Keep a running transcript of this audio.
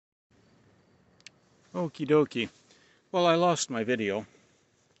Okie dokie. Well, I lost my video.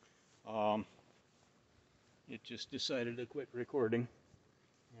 Um, it just decided to quit recording.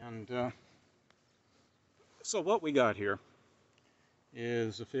 And so what we got here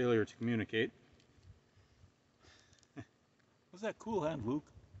is a failure to communicate. Was that cool hand, Luke?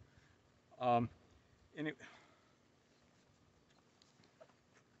 Um, anyway,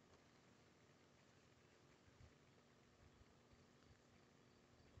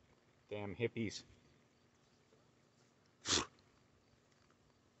 damn hippies.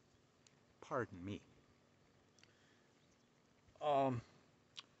 Pardon me. Um,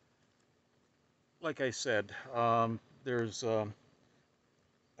 like I said, there's a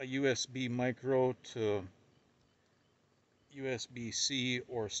USB micro to USB-C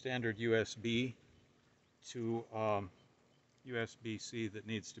or standard USB to USB-C that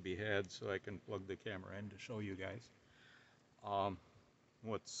needs to be had so I can plug the camera in to show you guys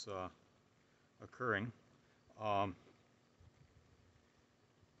what's occurring.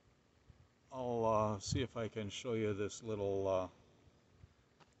 I'll see if I can show you this little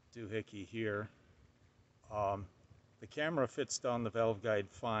doohickey here. The camera fits down the valve guide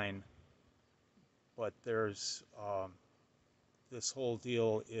fine, but there's this whole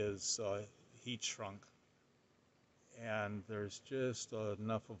deal is heat shrunk, and there's just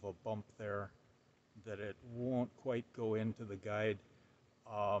enough of a bump there that it won't quite go into the guide.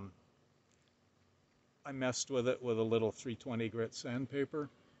 I messed with it with a little 320 grit sandpaper,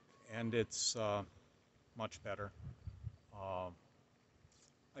 and it's much better.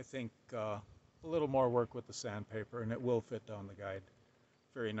 I think a little more work with the sandpaper and it will fit down the guide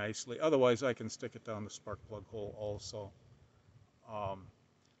very nicely. Otherwise I can stick it down the spark plug hole also.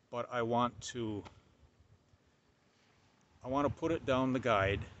 But I want to put it down the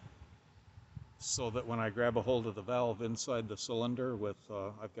guide so that when I grab a hold of the valve inside the cylinder with,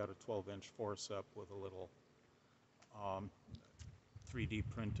 I've got a 12-inch forcep with a little 3D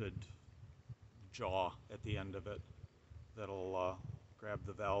printed jaw at the end of it that'll grab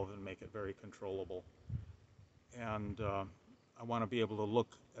the valve and make it very controllable. And I want to be able to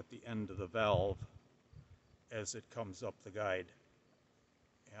look at the end of the valve as it comes up the guide.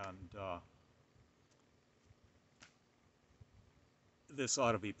 And this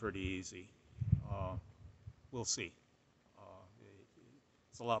ought to be pretty easy. We'll see.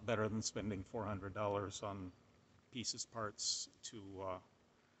 It's a lot better than spending $400 on pieces parts to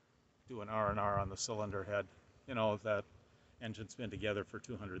do an R&R on the cylinder head. You know, that engine's been together for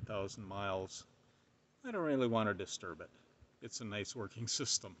 200,000 miles. I don't really want to disturb it. It's a nice working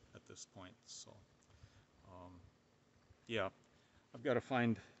system at this point. So, yeah, I've got to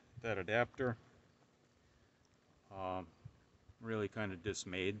find that adapter. Really kind of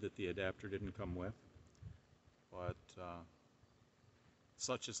dismayed that the adapter didn't come with. But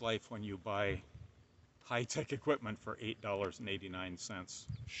such is life when you buy high-tech equipment for $8.89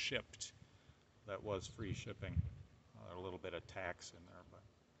 shipped. That was free shipping. A little bit of tax in there, but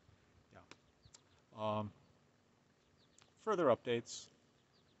yeah. Further updates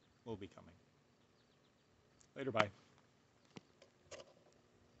will be coming. Later, bye.